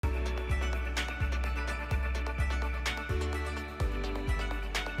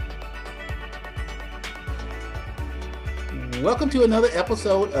Welcome to another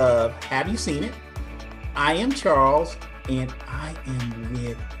episode of Have You Seen It? I am Charles, and I am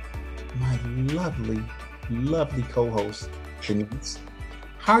with my lovely, lovely co-host, Denise.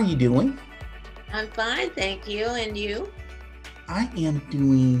 How are you doing? I'm fine, thank you. And you? I am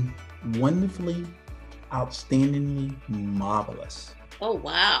doing wonderfully, outstandingly marvelous. Oh,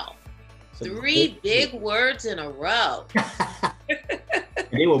 wow. So Three big words in a row.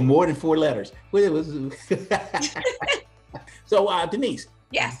 They were more than 4 letters. Well, it was. So, Denise,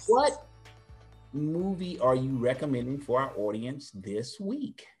 Yes. what movie are you recommending for our audience this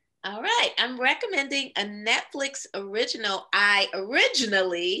week? All right. I'm recommending a Netflix original. I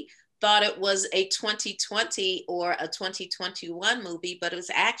originally thought it was a 2020 or a 2021 movie, but it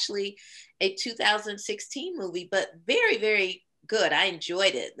was actually a 2016 movie, but very, very good. I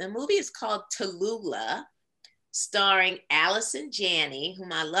enjoyed it. The movie is called Tallulah, starring Allison Janney,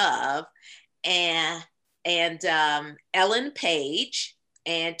 whom I love, and Ellen Page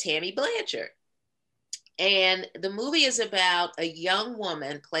and Tammy Blanchard. And the movie is about a young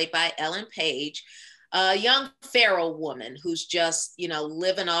woman played by Ellen Page, a young feral woman who's just,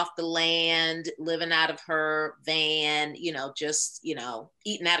 living off the land, living out of her van, just,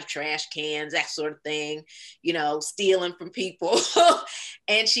 eating out of trash cans, that sort of thing, stealing from people.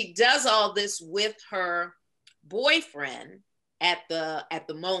 And she does all this with her boyfriend at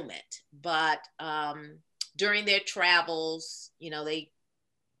the moment. But during their travels, they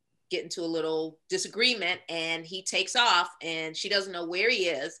get into a little disagreement and he takes off and she doesn't know where he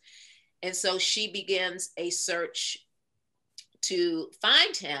is. And so she begins a search to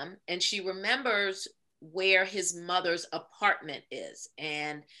find him, and she remembers where his mother's apartment is.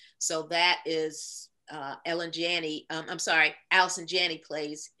 And so that is Allison Janney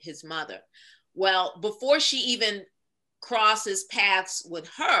plays his mother. Well, before she even crosses paths with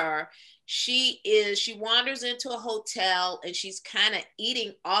her, she wanders into a hotel and she's kind of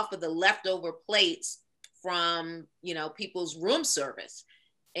eating off of the leftover plates from people's room service,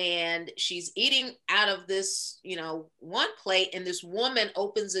 and she's eating out of this one plate, and this woman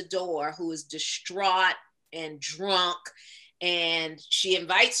opens a door who is distraught and drunk, and she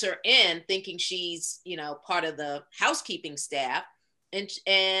invites her in thinking she's part of the housekeeping staff,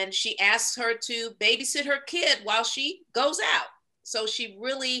 and she asks her to babysit her kid while she goes out. So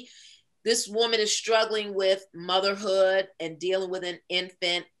this woman is struggling with motherhood and dealing with an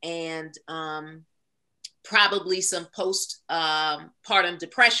infant and probably some postpartum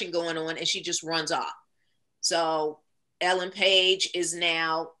depression going on, and she just runs off. So Ellen Page is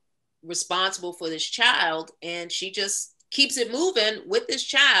now responsible for this child, and she just keeps it moving with this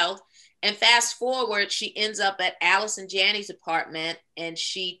child. And fast forward, she ends up at Allison Janney's apartment, and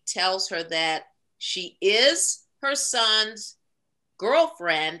she tells her that she is her son's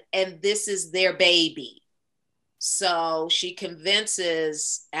girlfriend and this is their baby. So she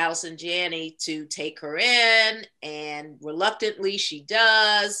convinces Allison Janney to take her in, and reluctantly she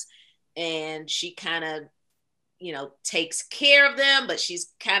does. And she kind of, takes care of them, but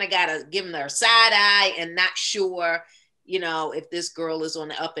she's kind of got to give them their side eye and not sure, if this girl is on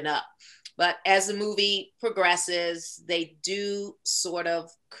the up and up. But as the movie progresses, they do sort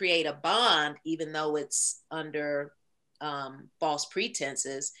of create a bond, even though it's under false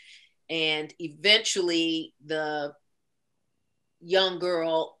pretenses. And eventually the young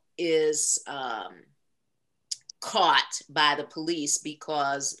girl is caught by the police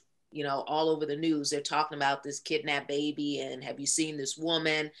because, all over the news, they're talking about this kidnapped baby. And have you seen this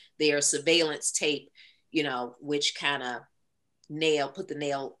woman? Their surveillance tape, which kind of put the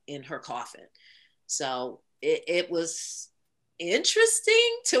nail in her coffin. So it was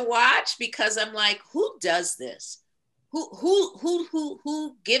interesting to watch because I'm like, who does this?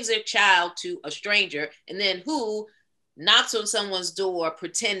 Who gives their child to a stranger, and then who knocks on someone's door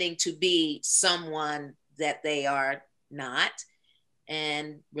pretending to be someone that they are not,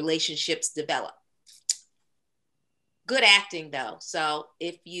 and relationships develop. Good acting though. So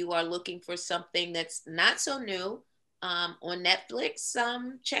if you are looking for something that's not so new on Netflix,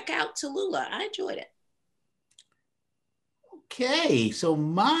 check out Tallulah. I enjoyed it. Okay, so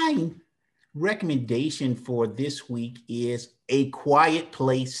my recommendation for this week is A Quiet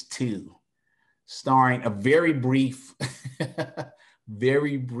Place 2, starring a very brief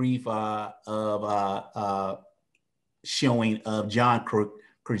showing of John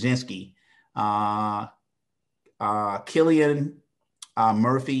Krasinski, Cillian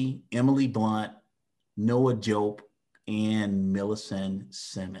Murphy, Emily Blunt, Noah Jope, and Millicent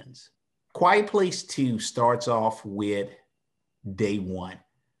Simmons. Quiet Place 2 starts off with day one.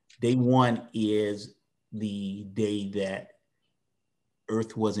 Day one is the day that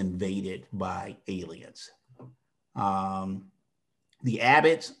Earth was invaded by aliens. the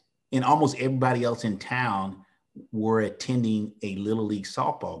Abbotts and almost everybody else in town were attending a Little League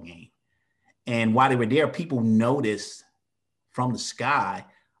softball game. And while they were there, people noticed from the sky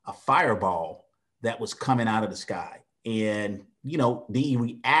a fireball that was coming out of the sky. And, they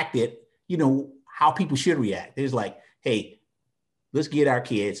reacted, how people should react. It's like, hey, let's get our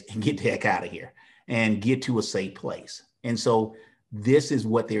kids and get the heck out of here and get to a safe place. And so this is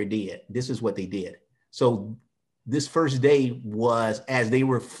what they did. This is what they did. So this first day was as they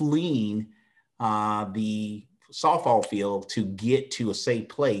were fleeing the softball field to get to a safe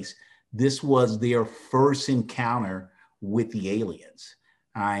place. This was their first encounter with the aliens.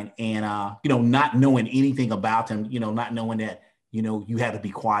 All right. And, not knowing anything about them, not knowing that, you have to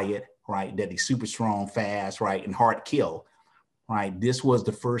be quiet, right? That they're super strong, fast, right? And hard to kill, right? This was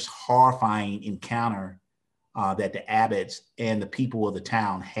the first horrifying encounter that the Abbotts and the people of the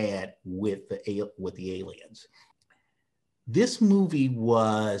town had with the aliens. This movie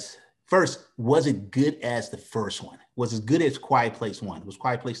was it good as the first one? Was as good as Quiet Place 1? Was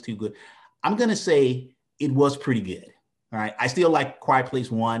Quiet Place 2 good? I'm going to say it was pretty good. All right. I still like Quiet Place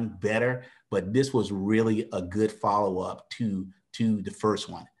 1 better, but this was really a good follow-up to the first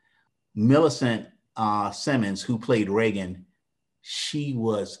one. Millicent Simmons, who played Reagan, she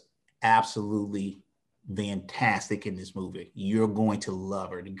was absolutely fantastic in this movie. You're going to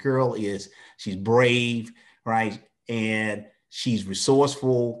love her. The girl she's brave, right? And she's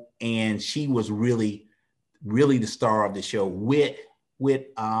resourceful, and she was really, really the star of the show with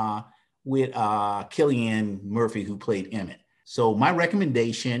Cillian Murphy, who played Emmett. So my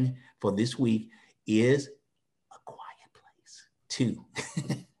recommendation for this week is A Quiet Place 2.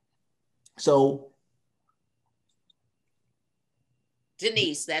 So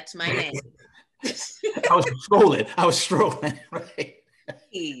Denise, that's my name. I was strolling, right?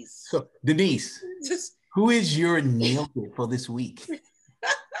 Please. So Denise, who is your nailed it for this week?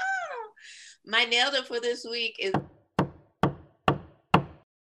 My nailed it for this week is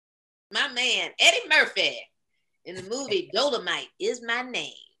my man, Eddie Murphy, in the movie Dolomite Is My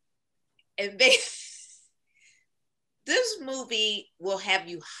Name. And this movie will have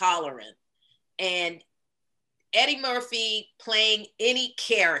you hollering. And Eddie Murphy playing any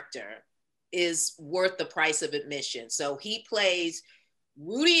character is worth the price of admission. So he plays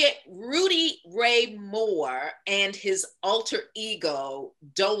Rudy Ray Moore and his alter ego,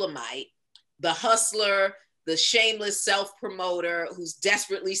 Dolomite, the hustler, the shameless self-promoter who's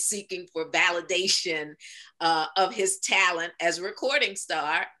desperately seeking for validation of his talent as a recording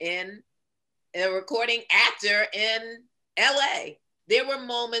star and a recording actor in LA. There were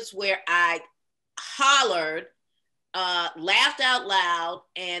moments where I hollered, laughed out loud,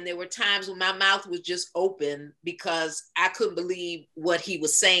 and there were times when my mouth was just open because I couldn't believe what he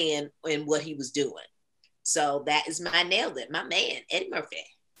was saying and what he was doing. So that is my nailed it, my man, Eddie Murphy.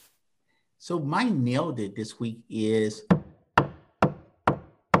 So my nailed it this week is,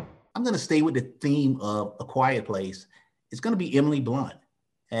 I'm going to stay with the theme of A Quiet Place. It's going to be Emily Blunt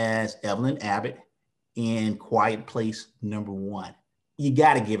as Evelyn Abbott in Quiet Place #1. You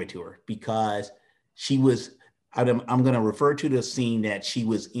got to give it to her because she was, I'm going to refer to the scene that she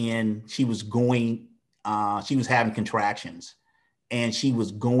was in. She was having contractions and she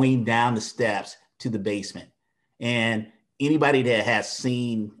was going down the steps to the basement. And anybody that has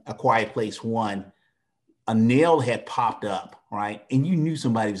seen A Quiet Place 1, a nail had popped up, right? And you knew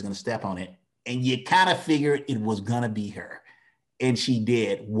somebody was going to step on it. And you kind of figured it was going to be her. And she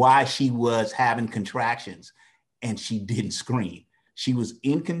did, while she was having contractions. And she didn't scream. She was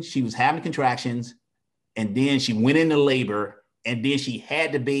having contractions. And then she went into labor. And then she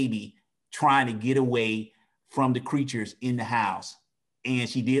had the baby trying to get away from the creatures in the house. And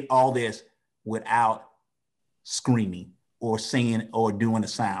she did all this without screaming or saying or doing a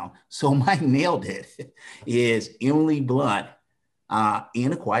sound. So my nailed it is Emily Blunt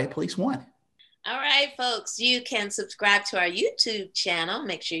in A Quiet Place 1. All right, folks, you can subscribe to our YouTube channel.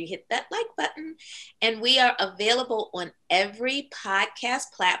 Make sure you hit that like button. And we are available on every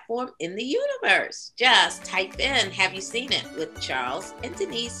podcast platform in the universe. Just type in, have you seen it, with Charles and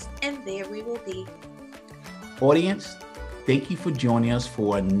Denise, and there we will be. Audience, thank you for joining us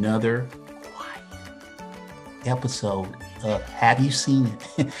for another quiet episode of Have You Seen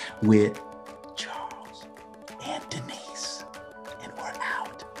It with Charles and Denise. And we're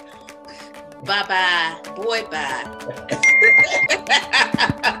out. Bye-bye. Boy, bye.